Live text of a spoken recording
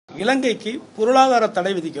இலங்கைக்கு பொருளாதார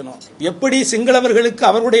தடை விதிக்கணும். எப்படி சிங்களவர்களுக்கு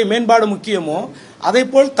அவர்களுடைய மேம்பாடு முக்கியமோ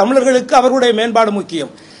அதேபோல் தமிழர்களுக்கு அவர்களுடைய மேம்பாடு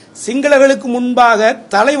முக்கியம். சிங்களர்களுக்கு முன்பாக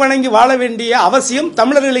தலை வணங்கி வாழ வேண்டிய அவசியம்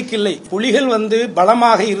தமிழர்களுக்கு இல்லை. புலிகள்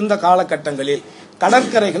பலமாக இருந்த காலகட்டங்களில்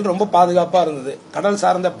கடற்கரைகள் ரொம்ப பாதுகாப்பா இருந்தது. கடல்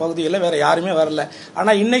சார்ந்த பகுதியில் வேற யாருமே வரல.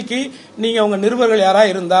 ஆனா இன்னைக்கு நீங்க உங்க நிருபர்கள் யாரா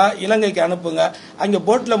இருந்தா இலங்கைக்கு அனுப்புங்க. அங்க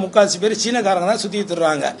போட்ல 3/4 பேர் சீனக்காரங்க தான் சுத்திட்டு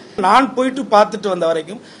இருக்காங்க. நான் போயிட்டு பார்த்துட்டு வந்த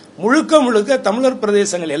வரைக்கும் முழுக்க முழுக்க தமிழர்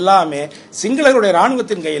பிரதேசங்கள் எல்லாமே சிங்களர்களுடைய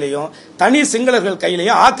ராணுவத்தின் கையிலையும் தனி சிங்களர்கள்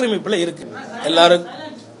கையிலையும் ஆக்கிரமிப்புல இருக்கு.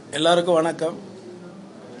 எல்லாருக்கும் வணக்கம்.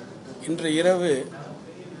 இன்று இரவு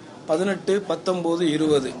 18, 19,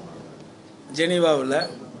 20 ஜெனீவாவில்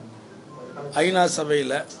ஐநா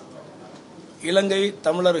சபையில் இலங்கை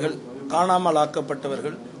தமிழர்கள் காணாமல்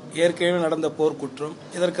ஆக்கப்பட்டவர்கள் ஏற்கனவே நடந்த போர்க்குற்றம்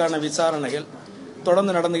இதற்கான விசாரணைகள்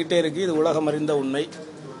தொடர்ந்து நடந்துகிட்டே இருக்கு. இது உலகம் அறிந்த உண்மை.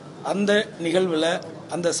 அந்த நிகழ்வில்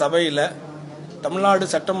அந்த சபையில் தமிழ்நாடு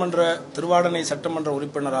சட்டமன்ற திருவாடனை சட்டமன்ற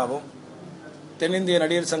உறுப்பினராகவும் தென்னிந்திய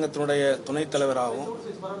நடிகர் சங்கத்தினுடைய துணைத் தலைவராகவும்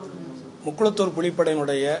முக்குளத்தூர்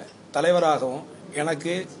புலிப்படையினுடைய தலைவராகவும்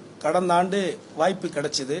எனக்கு கடந்த ஆண்டு வாய்ப்பு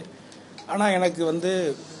கிடைச்சிது. ஆனால் எனக்கு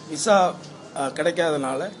விசா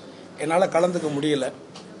கிடைக்காதனால என்னால் கலந்துக்க முடியல.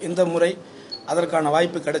 இந்த முறை அதற்கான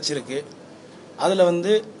வாய்ப்பு கிடைச்சிருக்கு. அதில்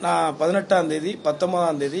நான் 18ஆம் தேதி,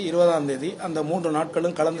 19ஆம் தேதி, 20ஆம் தேதி அந்த 3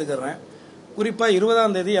 நாட்களும் கலந்துக்கிறேன். குறிப்பாக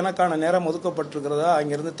 20ஆம் தேதி எனக்கான நேரம் ஒதுக்கப்பட்டிருக்கிறதா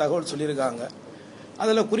அங்கிருந்து தகவல் சொல்லியிருக்காங்க.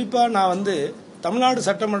 அதில் குறிப்பாக நான் தமிழ்நாடு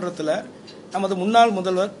சட்டமன்றத்தில் நமது முன்னாள்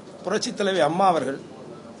முதல்வர் புரட்சித் தலைவி அம்மா அவர்கள்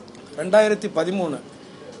 2013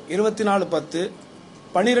 24/10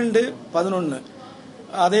 12/11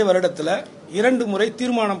 அதே வருடத்தில் 2 முறை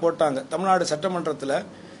தீர்மானம் போட்டாங்க. தமிழ்நாடு சட்டமன்றத்தில்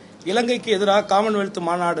இலங்கைக்கு எதிராக காமன்வெல்த்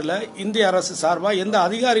மாநாடுல இந்திய அரசு சார்பாக எந்த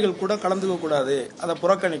அதிகாரிகள் கூட கலந்துக்க கூடாது, அதை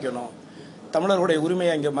புறக்கணிக்கணும். தமிழர்களுடைய உரிமை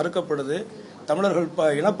அங்கே மறுக்கப்படுது. தமிழர்கள்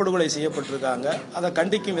இனப்படுகொலை செய்யப்பட்டிருக்காங்க. அதை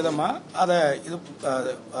கண்டிக்கும் விதமாக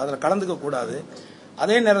அதில் கலந்துக்க கூடாது.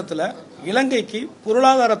 அதே நேரத்தில் இலங்கைக்கு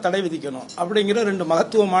பொருளாதார தடை விதிக்கணும் அப்படிங்கிற 2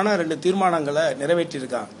 மகத்துவமான 2 தீர்மானங்களை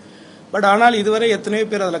நிறைவேற்றியிருக்காங்க. பட் ஆனால் இதுவரை எத்தனையோ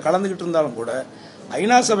பேர் அதில் கலந்துகிட்டு இருந்தாலும் கூட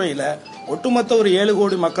ஐநா சபையில் ஒட்டுமொத்த ஒரு 7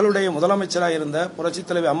 கோடி மக்களுடைய முதலமைச்சராக இருந்த புரட்சித்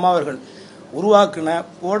தலைவி அம்மா அவர்கள் உருவாக்கின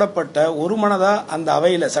போடப்பட்ட ஒரு மனதா அந்த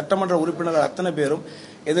அவையில் சட்டமன்ற உறுப்பினர்கள் அத்தனை பேரும்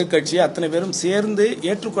எதிர்கட்சி அத்தனை பேரும் சேர்ந்து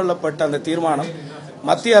ஏற்றுக்கொள்ளப்பட்ட அந்த தீர்மானம்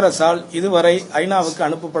மத்திய அரசால் இதுவரை ஐநாவுக்கு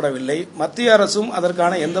அனுப்பப்படவில்லை. மத்திய அரசும்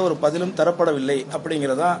அதற்கான எந்த ஒரு பதிலும் தரப்படவில்லை.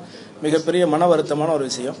 அப்படிங்கிறதான் மிகப்பெரிய மன வருத்தமான ஒரு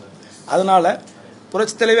விஷயம். அதனால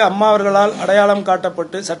புரட்சித் தலைவி அம்மா அவர்களால் அடையாளம்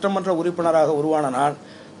காட்டப்பட்டு சட்டமன்ற உறுப்பினராக உருவான நான்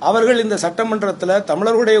அவர்கள் இந்த சட்டமன்றத்தில்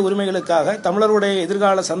தமிழர்களுடைய உரிமைகளுக்காக தமிழர்களுடைய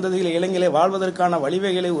எதிர்கால சந்ததிகளை இளைஞர்களை வாழ்வதற்கான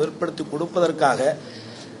வழிவகைகளை ஏற்படுத்தி கொடுப்பதற்காக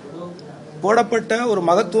போடப்பட்ட ஒரு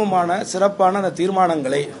மகத்துவமான சிறப்பான அந்த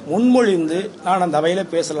தீர்மானங்களை முன்மொழிந்து நான் அந்த அவையில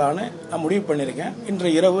பேசலான்னு நான் முடிவு பண்ணியிருக்கேன். இன்று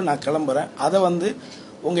இரவு நான் கிளம்புறேன். அதை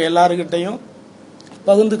உங்கள் எல்லாருக்கிட்டையும்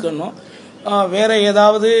பகிர்ந்துக்கணும். வேற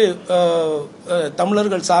ஏதாவது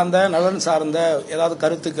தமிழர்கள் சார்ந்த நலன் சார்ந்த ஏதாவது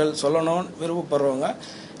கருத்துக்கள் சொல்லணும்னு விருப்பப்படுறவங்க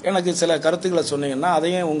எனக்கு சில கருத்துக்களை சொன்னீங்கன்னா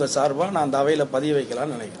அதையும் உங்கள் சார்பாக நான் அந்த அவையில் பதிய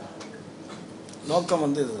வைக்கலாம்னு நினைக்கிறேன்.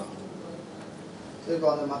 நோக்கம் இதுதான். இப்போ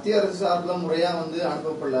அந்த மத்திய அரசு சார்பில் முறையாக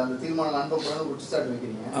அனுப்பப்படல, அந்த தீர்மானம் அனுப்பப்படணும் குற்றச்சாட்டு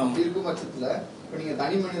வைக்கிறீங்க. அப்படி இருக்கும் பட்சத்தில் இப்போ நீங்கள்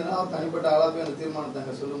தனி மனிதனா தனிப்பட்ட ஆளாக போய் அந்த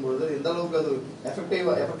தீர்மானத்தை சொல்லும்பொழுது எந்த அளவுக்கு அது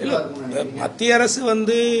எஃபெக்டிவா இருக்கும்னு நினைக்கிறீங்க? மத்திய அரசு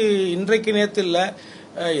இன்றைக்கு நேற்று இல்லை,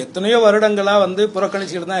 எத்தனையோ வருடங்களாக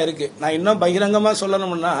புறக்கணிச்சுட்டு தான் இருக்கு. நான் இன்னும் பகிரங்கமாக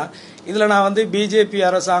சொல்லணும்னா இதில் நான் பிஜேபி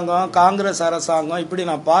அரசாங்கம் காங்கிரஸ் அரசாங்கம் இப்படி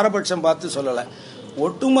நான் பாரபட்சம் பார்த்து சொல்லலை.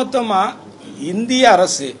 ஒட்டுமொத்தமாக இந்திய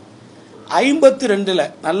அரசு 52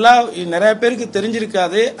 நல்லா நிறைய பேருக்கு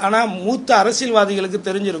தெரிஞ்சிருக்காது, ஆனால் மூத்த அரசியல்வாதிகளுக்கு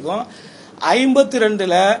தெரிஞ்சிருக்கும்.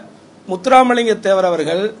 52 முத்துராமலிங்க தேவர்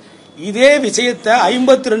அவர்கள் இதே விஷயத்தை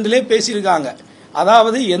 52 பேசியிருக்காங்க.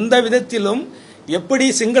 அதாவது எந்த விதத்திலும் எப்படி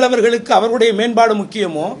சிங்களவர்களுக்கு அவர்களுடைய மேம்பாடு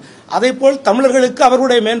முக்கியமோ அதேபோல் தமிழர்களுக்கு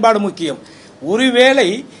அவர்களுடைய மேம்பாடு முக்கியம். ஒருவேளை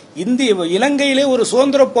இலங்கையிலே ஒரு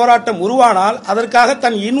சுதந்திர போராட்டம் உருவானால் அதற்காக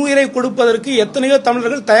தன் இன்னுயிரை கொடுப்பதற்கு எத்தனையோ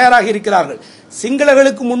தமிழர்கள் தயாராக இருக்கிறார்கள்.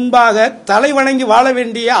 சிங்களர்களுக்கு முன்பாக தலை வணங்கி வாழ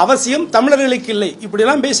வேண்டிய அவசியம் தமிழர்களுக்கு இல்லை.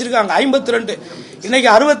 இப்படிலாம் பேசியிருக்காங்க. 52 இன்னைக்கு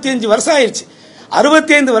 65 வருஷம் ஆயிடுச்சு.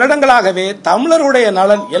 65 வருடங்களாகவே தமிழருடைய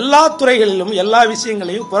நலன் எல்லா துறைகளிலும் எல்லா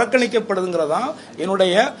விஷயங்களையும் புறக்கணிக்கப்படுதுங்கிறதான்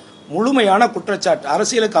என்னுடைய முழுமையான குற்றச்சாட்டு,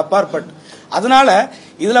 அரசியலுக்கு அப்பாற்பட்டு. அதனால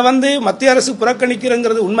இதுல மத்திய அரசு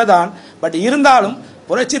புறக்கணிக்கிறது உண்மைதான். பட் இருந்தாலும்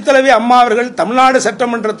புரட்சித் தலைவி அம்மா அவர்கள் தமிழ்நாடு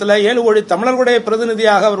சட்டமன்றத்தில் 7 கோடி தமிழர்களுடைய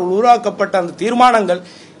பிரதிநிதியாக அவர்கள் உருவாக்கப்பட்ட அந்த தீர்மானங்கள்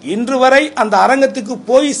இன்று வரை அந்த அரங்கத்துக்கு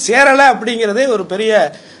போய் சேரல அப்படிங்கிறதே ஒரு பெரிய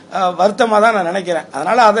வருத்தமா தான் நான் நினைக்கிறேன்.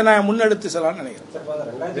 அதனால அதை நான் முன்னெடுத்து செல்லலாம்னு நினைக்கிறேன்.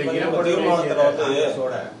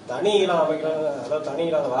 தனி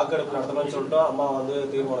வாக்கெடுப்பு நடத்தணும்னு சொல்லிட்டு அம்மா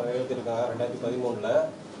தீர்மானம் நிறைவேற்றிருக்காங்க 2013.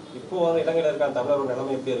 இப்போ இலங்கையில் இருக்க தமிழர்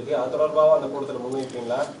நிலைமை எப்படி இருக்கு, அது தொடர்பாக அந்த கூட்டத்தில்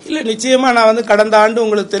முன்வைப்பீங்களா? இல்லை, நிச்சயமா நான் கடந்த ஆண்டு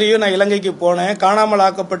உங்களுக்கு தெரியும், நான் இலங்கைக்கு போனேன். காணாமல்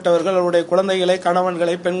ஆக்கப்பட்டவர்கள், அவருடைய குழந்தைகளை,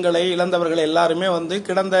 கணவன்களை, பெண்களை இழந்தவர்கள் எல்லாருமே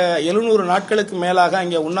கடந்த 700 நாட்களுக்கு மேலாக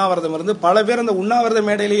அங்கே உண்ணாவிரதம் இருந்து பல பேர் அந்த உண்ணாவிரத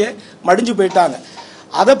மேடையிலேயே மடிஞ்சு போயிட்டாங்க.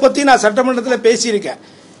 அதை பத்தி நான் சட்டமன்றத்தில் பேசியிருக்கேன்.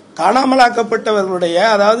 காணாமலாக்கப்பட்டவர்களுடைய,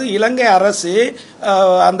 அதாவது இலங்கை அரசு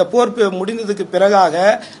அந்த போர் முடிந்ததுக்கு பிறகாக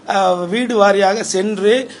வீடு வாரியாக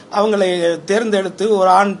சென்று அவங்களை தேர்ந்தெடுத்து ஒரு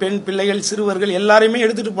ஆண், பெண், பிள்ளைகள், சிறுவர்கள் எல்லாரையுமே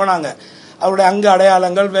எடுத்துட்டு போனாங்க. அவருடைய அங்கு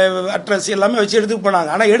அடையாளங்கள், அட்ரஸ் எல்லாமே வச்சு எடுத்துட்டு போனாங்க.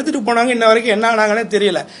 ஆனால் எடுத்துட்டு போனாங்க, இன்ன வரைக்கும் என்ன ஆனாங்கன்னே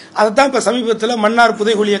தெரியல. அதைத்தான் இப்போ சமீபத்தில் மன்னார்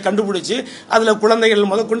புதைகுழியை கண்டுபிடிச்சி அதில் குழந்தைகள்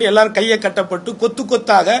முதற்கொண்டு எல்லாரும் கையை கட்டப்பட்டு கொத்து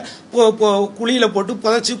கொத்தாக குழியில் போட்டு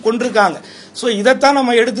புதைச்சி கொண்டிருக்காங்க. ஸோ இதைத்தான்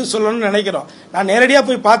நம்ம எடுத்து சொல்லணும்னு நினைக்கிறோம். நான் நேரடியாக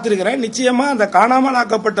போய் பார்த்துருக்கிறேன். நிச்சயமாக அந்த காணாமல்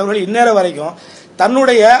ஆக்கப்பட்டவர்கள் இந்நேரம் வரைக்கும்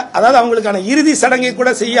தன்னுடைய, அதாவது அவங்களுக்கான இறுதி சடங்கை கூட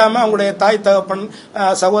செய்யாம அவங்களுடைய தாய், தகப்பன்,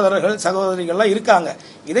 சகோதரர்கள், சகோதரிகள்லாம் இருக்காங்க.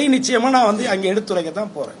 இதை நிச்சயமா நான் அங்கே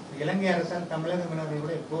எடுத்துரைக்கத்தான் போறேன். இலங்கை அரசால் தமிழக மீனவர்கள்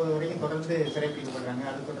கூட இப்போது வரைக்கும் தொடர்ந்து சிறைப்பிடிக்கப்படுறாங்க.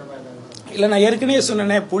 அது தொடர்பாக இல்ல, நான் ஏற்கனவே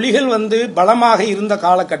சொன்னேன், புலிகள் பலமாக இருந்த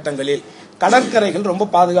காலகட்டங்களில் கடற்கரைகள் ரொம்ப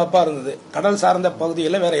பாதுகாப்பா இருந்தது. கடல் சார்ந்த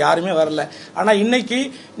பகுதியில் வேற யாருமே வரல. ஆனா இன்னைக்கு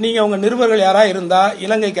நீங்க உங்க நிருபர்கள் யாரா இருந்தா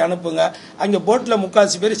இலங்கைக்கு அனுப்புங்க, அங்க போட்ல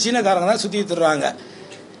 3/4 பேர் சீனக்காரங்க தான் சுத்திட்டு இருக்காங்க.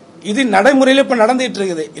 இது நடைமுறையில் இப்ப நடந்துட்டு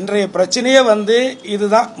இருக்குது. இன்றைய பிரச்சனையே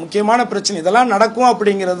இதுதான் முக்கியமான பிரச்சனை. இதெல்லாம் நடக்கும்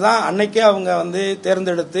அப்படிங்கிறது தான் அன்னைக்கே அவங்க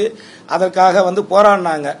தேர்ந்தெடுத்து அதற்காக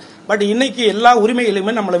போராடினாங்க. பட் இன்னைக்கு எல்லா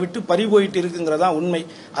உரிமைகளுமே நம்மளை விட்டு பறி போயிட்டு இருக்குங்கிறதா உண்மை.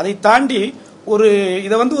 அதை தாண்டி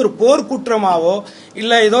இதை ஒரு போர் குற்றமாவோ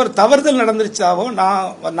இல்ல ஏதோ ஒரு தவறுதல் நடந்துருச்சாவோ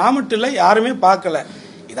நான் மட்டும் இல்ல, யாருமே பார்க்கல.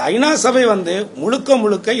 இது ஐநா சபை முழுக்க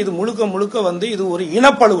முழுக்க இது ஒரு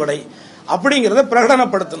இனப்படுகொலை அப்படிங்கறத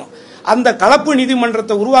பிரகடனப்படுத்தணும். அந்த கலப்பு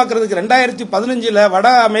நீதிமன்றத்தை உருவாக்குறதுக்கு 2015 வட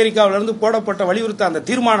அமெரிக்காவிலிருந்து போடப்பட்ட வலியுறுத்த அந்த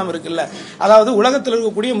தீர்மானம் இருக்குல்ல, அதாவது உலகத்தில்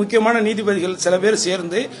இருக்கக்கூடிய முக்கியமான நீதிபதிகள் சில பேர்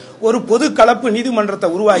சேர்ந்து ஒரு பொது கலப்பு நீதிமன்றத்தை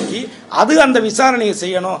உருவாக்கி அது அந்த விசாரணையை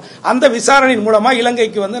செய்யணும். அந்த விசாரணையின் மூலமா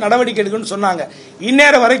இலங்கைக்கு நடவடிக்கை எடுக்கணும்னு சொன்னாங்க.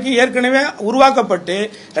 இந்நேரம் வரைக்கும் ஏற்கனவே உருவாக்கப்பட்டு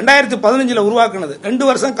 2015 உருவாக்குனது 2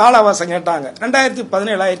 வருஷம் கால அவகாசம் கேட்டாங்க.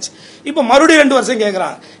 2017 ஆயிடுச்சு. இப்ப மறுபடியும் 2 வருஷம்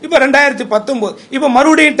கேட்கறாங்க. இப்ப 2019 இப்ப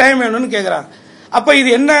மறுபடியும் டைம் வேணும்னு கேட்கறாங்க. அப்ப இது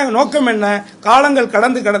என்ன நோக்கம்? என்ன காலங்கள்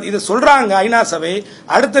கடந்து இதை சொல்றாங்க ஐநா சபை.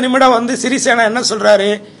 அடுத்த நிமிடம் சிறிசேனா என்ன சொல்றாரு?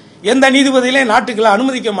 எந்த நீதிபதியிலே நாட்டுக்களை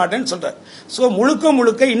அனுமதிக்க மாட்டேன்னு சொல்றாரு. சோ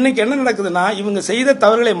முழுக்க இன்னைக்கு என்ன நடக்குதுன்னா, இவங்க செய்த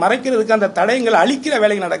தவறுகளை மறைக்கிறதுக்கு அந்த தடயங்களை அழிக்கிற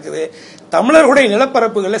வேலை நடக்குது. தமிழர்களுடைய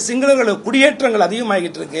நிலப்பரப்புகளில் சிங்களர்களுடைய குடியேற்றங்கள்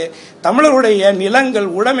அதிகமாகிட்டு இருக்கு. தமிழர்களுடைய நிலங்கள்,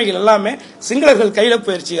 உடைமைகள் எல்லாமே சிங்களர்கள் கையில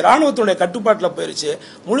போயிருச்சு, ராணுவத்துடைய கட்டுப்பாட்டில் போயிருச்சு.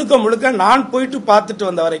 முழுக்க நான் போயிட்டு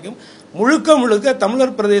பார்த்துட்டு வந்த வரைக்கும் முழுக்க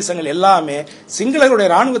தமிழர் பிரதேசங்கள் எல்லாமே சிங்களர்களுடைய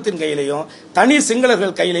ராணுவத்தின் கையிலையும் தனி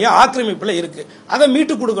சிங்களர்கள் கையிலையும் ஆக்கிரமிப்புல இருக்கு. அதை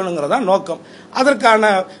மீட்டு கொடுக்கணுங்கிறதா நோக்கம்.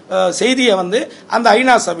 அதற்கான செய்தியை அந்த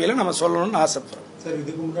ஐநா சபையில நம்ம சொல்லணும்னு ஆசைப்படுறோம். சார்,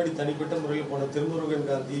 இதுக்கு முன்னாடி தனிப்பட்ட முறையில் போன திருமுருகன்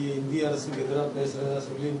காந்தி இந்திய அரசுக்கு எதிராக பேசுறதா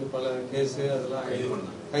சொல்லி இந்த பல கேஸ் அதெல்லாம்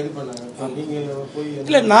கைது பண்ணாங்க. நீங்க போய்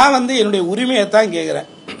இல்ல, நான் என்னுடைய உரிமையை தான் கேட்கிறேன்.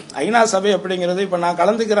 ஐநா சபை அப்படிங்கிறது இப்ப நான்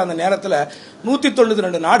கலந்துக்கிற அந்த நேரத்தில்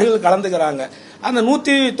 192 நாடுகள் கலந்துக்கிறாங்க. அந்த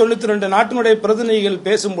 192 நாட்டினுடைய பிரதிநிதிகள்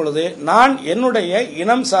பேசும் பொழுது நான் என்னுடைய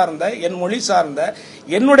இனம் சார்ந்த, என் மொழி சார்ந்த,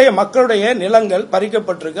 என்னுடைய மக்களுடைய நிலங்கள்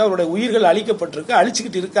பறிக்கப்பட்டிருக்கு, அவருடைய உயிர்கள் அழிக்கப்பட்டிருக்கு,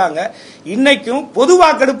 அழிச்சுக்கிட்டு இருக்காங்க. இன்னைக்கும் பொது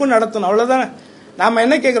வாக்கெடுப்பு நடத்தணும், அவ்வளவுதான். நாம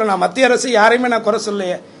என்ன கேட்கிறோம்? நான் மத்திய அரசு யாரையுமே நான் குறை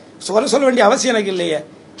சொல்ல வேண்டிய அவசியம் எனக்கு இல்லையே.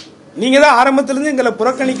 நீங்க தான் ஆரம்பத்திலிருந்து எங்களை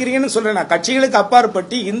புறக்கணிக்கிறீங்கன்னு சொல்றேன். நான் கட்சிகளுக்கு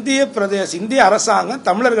அப்பாற்பட்டு இந்திய அரசாங்கம்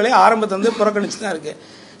தமிழர்களை ஆரம்பத்திலிருந்து புறக்கணிச்சு தான் இருக்கு.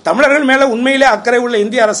 தமிழர்கள் மேல உண்மையிலே அக்கறை உள்ள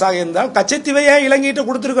இந்திய அரசாக இருந்தால் கச்சத்தீவையே இலங்கையிட்ட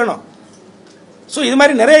கொடுத்துருக்கணும். ஸோ இது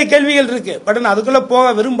மாதிரி நிறைய கேள்விகள் இருக்கு. பட் நான் அதுக்குள்ள போக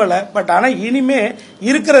விரும்பல. பட் ஆனால் இனிமே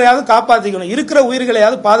இருக்கிறதையாவது காப்பாற்றிக்கணும், இருக்கிற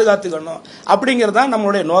உயிர்களையாவது பாதுகாத்துக்கணும் அப்படிங்கிறதான்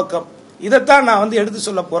நம்மளுடைய நோக்கம். இதைத்தான் நான் எடுத்து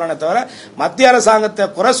சொல்ல போறேனே தவிர மத்திய அரசாங்கத்தை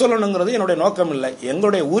குறை சொல்லணுங்கிறது என்னுடைய நோக்கம் இல்லை.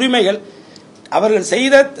 எங்களுடைய உரிமைகள் அவர்கள்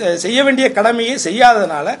செய்ய வேண்டிய கடமையை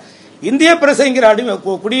செய்யாததுனால இந்திய பிரசைங்கிற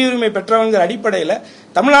குடியுரிமை பெற்றவங்கிற அடிப்படையில்,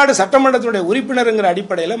 தமிழ்நாடு சட்டமன்றத்தினுடைய உறுப்பினருங்கிற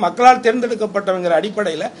அடிப்படையில், மக்களால் தேர்ந்தெடுக்கப்பட்டவங்கிற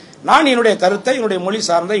அடிப்படையில் நான் என்னுடைய கருத்தை, என்னுடைய மொழி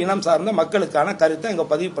சார்ந்த, இனம் சார்ந்த மக்களுக்கான கருத்தை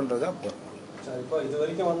இங்க பதிவு பண்றதா போறோம். இப்போ இது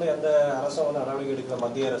வரைக்கும் எந்த அரசும் நடவடிக்கை எடுக்கிற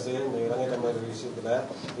மத்திய அரசு இந்த இலங்கை தமிழர் விஷயத்துல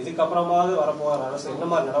இதுக்கப்புறமாவது வரப்போற அரசு என்ன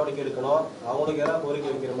மாதிரி நடவடிக்கை எடுக்கணும், அவங்களுக்கு ஏதாவது கோரிக்கை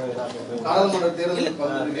வைக்கிற மாதிரி நாடாளுமன்ற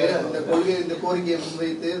தேர்தல் இந்த கோரிக்கையை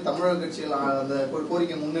முன்வைத்து தமிழக கட்சிகள் அந்த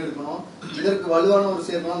கோரிக்கை முன்னெடுக்கணும். இதற்கு வலுவான ஒரு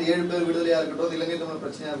சேர்க்கணும். அந்த 7 பேர் விடுதலையா இருக்கட்டும், இலங்கை தமிழர்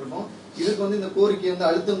பிரச்சனையா இருக்கட்டும், இதுக்கு இந்த கோரிக்கை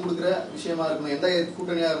அழுத்தம் கொடுக்கிற விஷயமா இருக்கணும். எந்த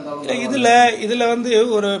கூட்டணியா இருந்தாலும் இதுல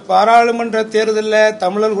ஒரு பாராளுமன்ற தேர்தலில்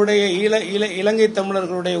தமிழர்களுடைய இலங்கை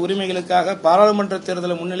தமிழர்களுடைய உரிமைகளுக்காக பாராளுமன்ற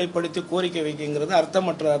தேர்தலை முன்னிலைப்படுத்தி கோரிக்கை வைக்கிறது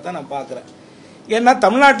அர்த்தமற்றதா தான் நான் பாக்குறேன். ஏன்னா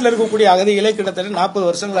தமிழ்நாட்டில் இருக்கக்கூடிய அகதிகளே கிட்டத்தட்ட 40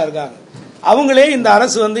 வருஷங்களா இருக்காங்க. அவங்களே இந்த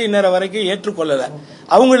அரசு வந்து இன்னொரு வரைக்கும் ஏற்றுக்கொள்ளல,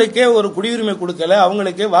 அவங்களுக்கே ஒரு குடியுரிமை கொடுக்கல,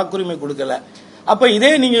 அவங்களுக்கே வாக்குரிமை கொடுக்கல. அப்ப இதே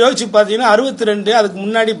நீங்க யோசிச்சு பாத்தீங்கன்னா 62 அதுக்கு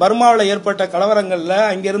முன்னாடி பர்மாவில் ஏற்பட்ட கலவரங்கள்ல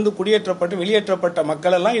அங்கிருந்து குடியேற்றப்பட்டு வெளியேற்றப்பட்ட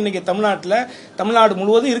மக்கள் எல்லாம் இன்னைக்கு தமிழ்நாடு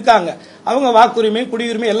முழுவதும் இருக்காங்க. அவங்க வாக்குரிமை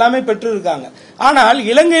குடியுரிமை எல்லாமே பெற்று இருக்காங்க. ஆனால்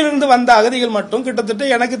இலங்கையிலிருந்து வந்த அகதிகள் மட்டும்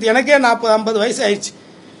கிட்டத்தட்ட எனக்கே 40-50 வயசு ஆயிடுச்சு.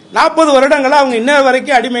 40 வருடங்களா அவங்க இன்ன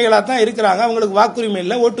வரைக்கும் அடிமைகளாக தான் இருக்கிறாங்க. அவங்களுக்கு வாக்குரிமை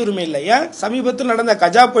இல்லை, ஓட்டுரிமை இல்லை. ஏன் சமீபத்தில் நடந்த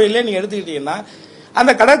கஜா புயலே நீங்க எடுத்துக்கிட்டீங்கன்னா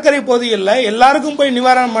அந்த கடற்கரை பகுதிகளில் எல்லாருக்கும் போய்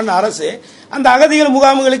நிவாரணம் பண்ண அரசு அந்த அகதிகள்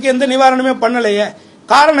முகாம்களுக்கு எந்த நிவாரணமே பண்ணலையே.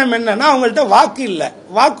 காரணம் என்னன்னா அவங்கள்ட்ட வாக்கு இல்லை,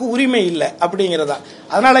 வாக்கு உரிமை இல்லை அப்படிங்கிறதா.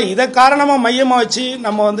 அதனால இதை காரணமா மையமா வச்சு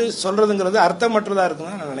நம்ம வந்து சொல்றதுங்கிறது அர்த்தமற்றதா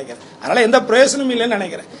இருக்குன்னு நான் நினைக்கிறேன். அதனால எந்த பிரயோசனமும் இல்லைன்னு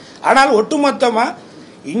நினைக்கிறேன். ஆனால் ஒட்டுமொத்தமா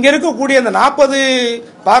இங்க இருக்கக்கூடிய அந்த 40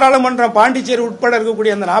 பாராளுமன்றம் பாண்டிச்சேரி உட்பட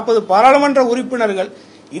இருக்கக்கூடிய அந்த 40 பாராளுமன்ற உறுப்பினர்கள்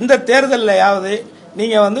இந்த தேர்தலையாவது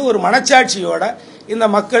நீங்க வந்து ஒரு மனச்சாட்சியோட இந்த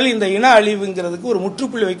மக்கள் இந்த இன அழிவுங்கிறதுக்கு ஒரு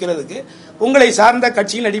முற்றுப்புள்ளி வைக்கிறதுக்கு உங்களை சார்ந்த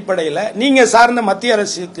கட்சியின் அடிப்படையில் நீங்க சார்ந்த மத்திய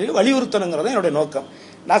அரசுக்கு வலியுறுத்தணுங்கிறது என்னுடைய நோக்கம்.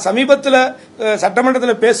 நான் சமீபத்தில்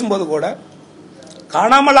சட்டமன்றத்தில் பேசும்போது கூட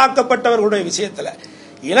காணாமலாக்கப்பட்டவர்களுடைய விஷயத்தில்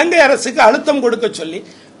இலங்கை அரசுக்கு அழுத்தம் கொடுக்க சொல்லி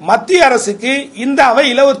மத்திய அரசுக்கு இந்த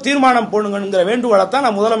அவையில் ஒரு தீர்மானம் போடுங்கிற வேண்டுகோளை தான்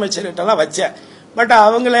நான் முதலமைச்சர்கிட்டலாம் வச்சேன். பட்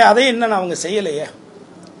அதை இன்னும் அவங்க செய்யலையே.